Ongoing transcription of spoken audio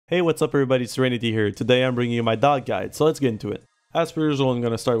Hey, what's up everybody, Serenity here. Today I'm bringing you my dog guide, so let's get into it. As per usual, I'm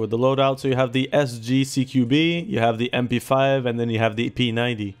going to start with the loadout. So you have the SG-CQB, you have the MP5, and then you have the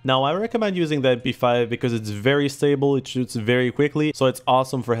P90. Now I recommend using the MP5 because it's very stable, it shoots very quickly, so it's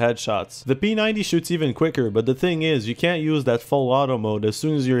awesome for headshots. The P90 shoots even quicker, but the thing is, you can't use that full auto mode as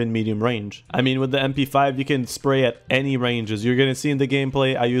soon as you're in medium range. I mean, with the MP5, you can spray at any ranges. You're going to see in the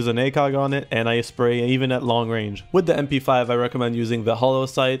gameplay, I use an ACOG on it, and I spray even at long range. With the MP5, I recommend using the hollow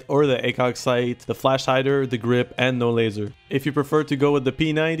sight or the ACOG sight, the flash hider, the grip, and no laser. If you prefer to go with the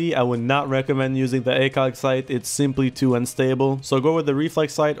P90, I would not recommend using the ACOG sight, it's simply too unstable. So go with the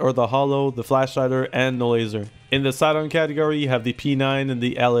reflex sight or the hollow, the flash hider, and no laser. In the sidearm category, you have the P9 and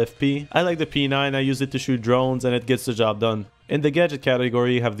the LFP. I like the P9, I use it to shoot drones and it gets the job done. In the gadget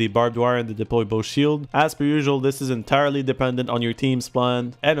category, you have the barbed wire and the deployable shield. As per usual, this is entirely dependent on your team's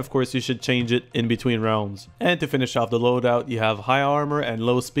plan, and of course you should change it in between rounds. And to finish off the loadout, you have high armor and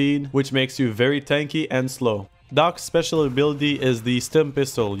low speed, which makes you very tanky and slow. Doc's special ability is the stim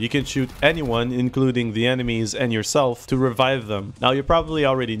pistol. You can shoot anyone, including the enemies and yourself, to revive them. Now you probably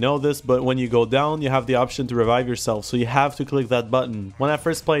already know this, but when you go down, you have the option to revive yourself, so you have to click that button. When I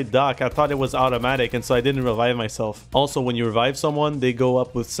first played Doc, I thought it was automatic, and so I didn't revive myself. Also, when you revive someone, they go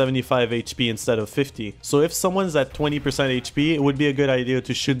up with 75 HP instead of 50. So if someone's at 20% HP, it would be a good idea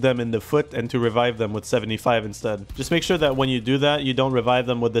to shoot them in the foot and to revive them with 75 instead. Just make sure that when you do that, you don't revive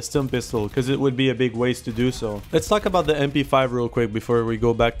them with the stim pistol, because it would be a big waste to do so. Let's talk about the MP5 real quick before we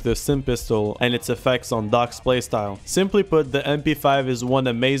go back to the stim pistol and its effects on Doc's playstyle. Simply put, the MP5 is one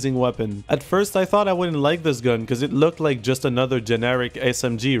amazing weapon. At first I thought I wouldn't like this gun because it looked like just another generic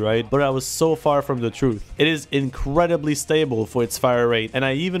SMG, right? But I was so far from the truth. It is incredibly stable for its fire rate, and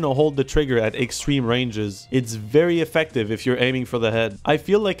I even hold the trigger at extreme ranges. It's very effective if you're aiming for the head. I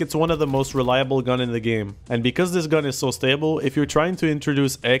feel like it's one of the most reliable guns in the game, and because this gun is so stable, if you're trying to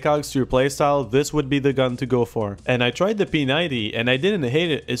introduce ACOGs to your playstyle, this would be the gun to go for. And I tried the P90 and I didn't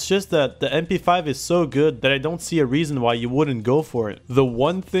hate it, it's just that the MP5 is so good that I don't see a reason why you wouldn't go for it. The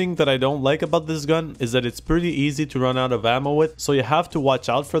one thing that I don't like about this gun is that it's pretty easy to run out of ammo with, so you have to watch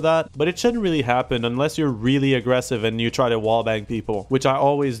out for that, but it shouldn't really happen unless you're really aggressive and you try to wallbang people, which I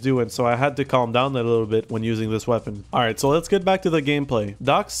always do, and so I had to calm down a little bit when using this weapon. Alright, so let's get back to the gameplay.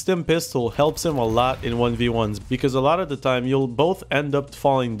 Doc's stim pistol helps him a lot in 1v1s because a lot of the time you'll both end up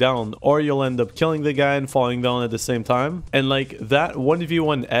falling down, or you'll end up killing the guy and falling down at the same time, and like that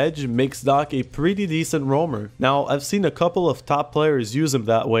 1v1 edge makes Doc a pretty decent roamer. Now I've seen a couple of top players use him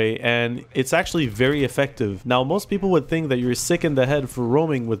that way and it's actually very effective. Now most people would think that you're sick in the head for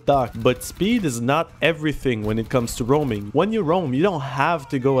roaming with Doc, but speed is not everything when it comes to roaming. When you roam, you don't have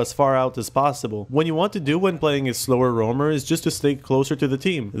to go as far out as possible. What you want to do when playing a slower roamer is just to stay closer to the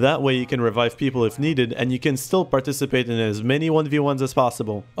team. That way you can revive people if needed and you can still participate in as many 1v1s as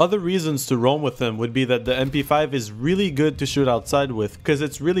possible. Other reasons to roam with him would be that the MP5 is really good to shoot outside with because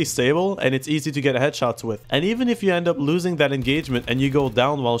it's really stable and it's easy to get headshots with. And even if you end up losing that engagement and you go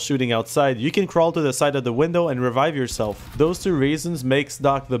down while shooting outside, you can crawl to the side of the window and revive yourself. Those two reasons makes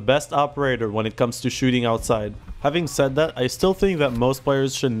Doc the best operator when it comes to shooting outside. Having said that, I still think that most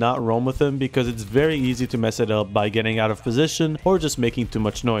players should not roam with him because it's very easy to mess it up by getting out of position or just making too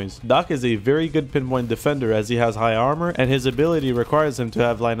much noise. Doc is a very good pinpoint defender as he has high armor and his ability requires him to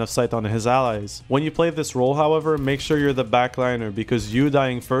have line of sight on his allies. When you play this role, however, make sure you're the backliner because you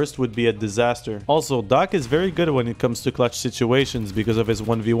dying first would be a disaster. Also, Doc is very good when it comes to clutch situations because of his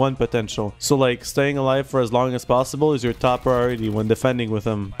 1v1 potential. So like staying alive for as long as possible is your top priority when defending with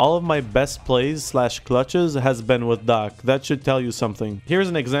him. All of my best plays slash clutches has been with Doc. That should tell you something. Here's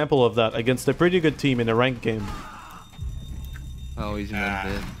an example of that against a pretty good team in a ranked game. Oh, he's not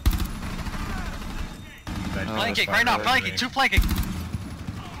dead. Flanking, right now, flanking, two flanking.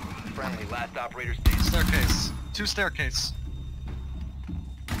 Friendly, last operator standing. Staircase, two staircase.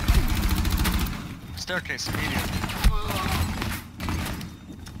 Staircase, immediate.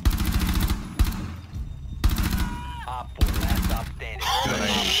 Op 4, last stop standing.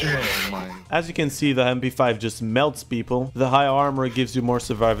 As you can see, the MP5 just melts people, the high armor gives you more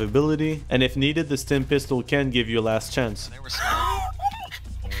survivability, and if needed, the stim pistol can give you a last chance. They were smart.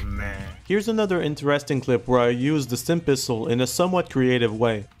 Oh man. Here's another interesting clip where I used the stim pistol in a somewhat creative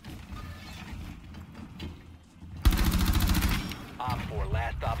way. Op 4,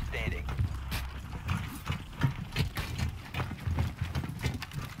 last stop standing.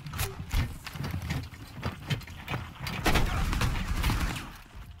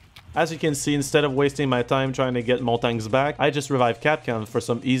 As you can see, instead of wasting my time trying to get Moltang's back, I just revived Capcan for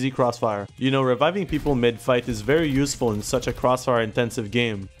some easy crossfire. You know, reviving people mid-fight is very useful in such a crossfire intensive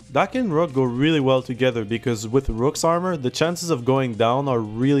game. Doc and Rook go really well together because with Rook's armor, the chances of going down are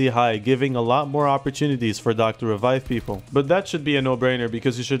really high, giving a lot more opportunities for Doc to revive people. But that should be a no-brainer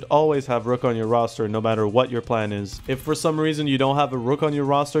because you should always have Rook on your roster no matter what your plan is. If for some reason you don't have a Rook on your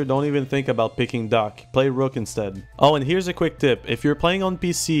roster, don't even think about picking Doc. Play Rook instead. Oh, and here's a quick tip. If you're playing on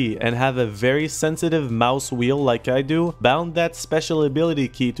PC and have a very sensitive mouse wheel like I do, bound that special ability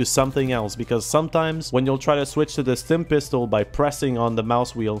key to something else because sometimes when you'll try to switch to the stim pistol by pressing on the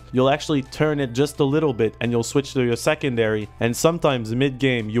mouse wheel, you'll actually turn it just a little bit and you'll switch to your secondary, and sometimes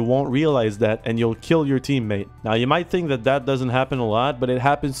mid-game you won't realize that and you'll kill your teammate. Now you might think that that doesn't happen a lot, but it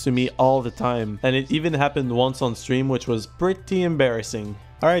happens to me all the time, and it even happened once on stream, which was pretty embarrassing.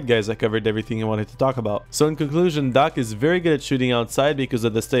 Alright guys, I covered everything I wanted to talk about. So in conclusion, Doc is very good at shooting outside because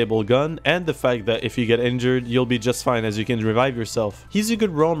of the stable gun and the fact that if you get injured, you'll be just fine as you can revive yourself. He's a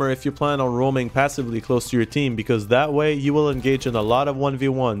good roamer if you plan on roaming passively close to your team because that way you will engage in a lot of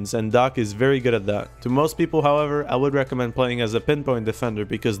 1v1s, and Doc is very good at that. To most people, however, I would recommend playing as a pinpoint defender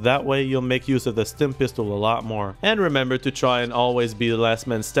because that way you'll make use of the stim pistol a lot more. And remember to try and always be the last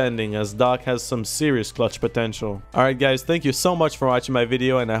man standing as Doc has some serious clutch potential. Alright guys, thank you so much for watching my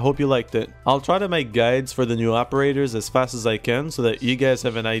video and I hope you liked it. I'll try to make guides for the new operators as fast as I can so that you guys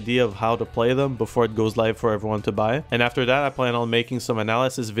have an idea of how to play them before it goes live for everyone to buy. And after that, I plan on making some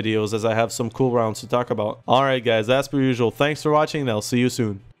analysis videos as I have some cool rounds to talk about. Alright guys, as per usual, thanks for watching and I'll see you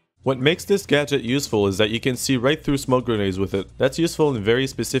soon. What makes this gadget useful is that you can see right through smoke grenades with it. That's useful in very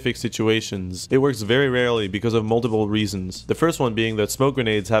specific situations. It works very rarely because of multiple reasons. The first one being that smoke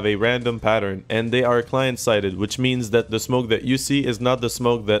grenades have a random pattern and they are client-sided, which means that the smoke that you see is not the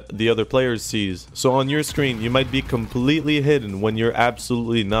smoke that the other player sees. So on your screen, you might be completely hidden when you're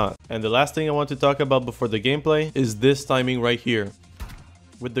absolutely not. And the last thing I want to talk about before the gameplay is this timing right here.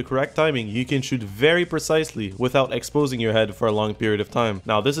 With the correct timing, you can shoot very precisely without exposing your head for a long period of time.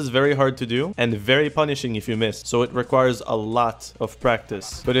 Now, this is very hard to do and very punishing if you miss, so it requires a lot of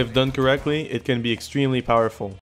practice. But if done correctly, it can be extremely powerful.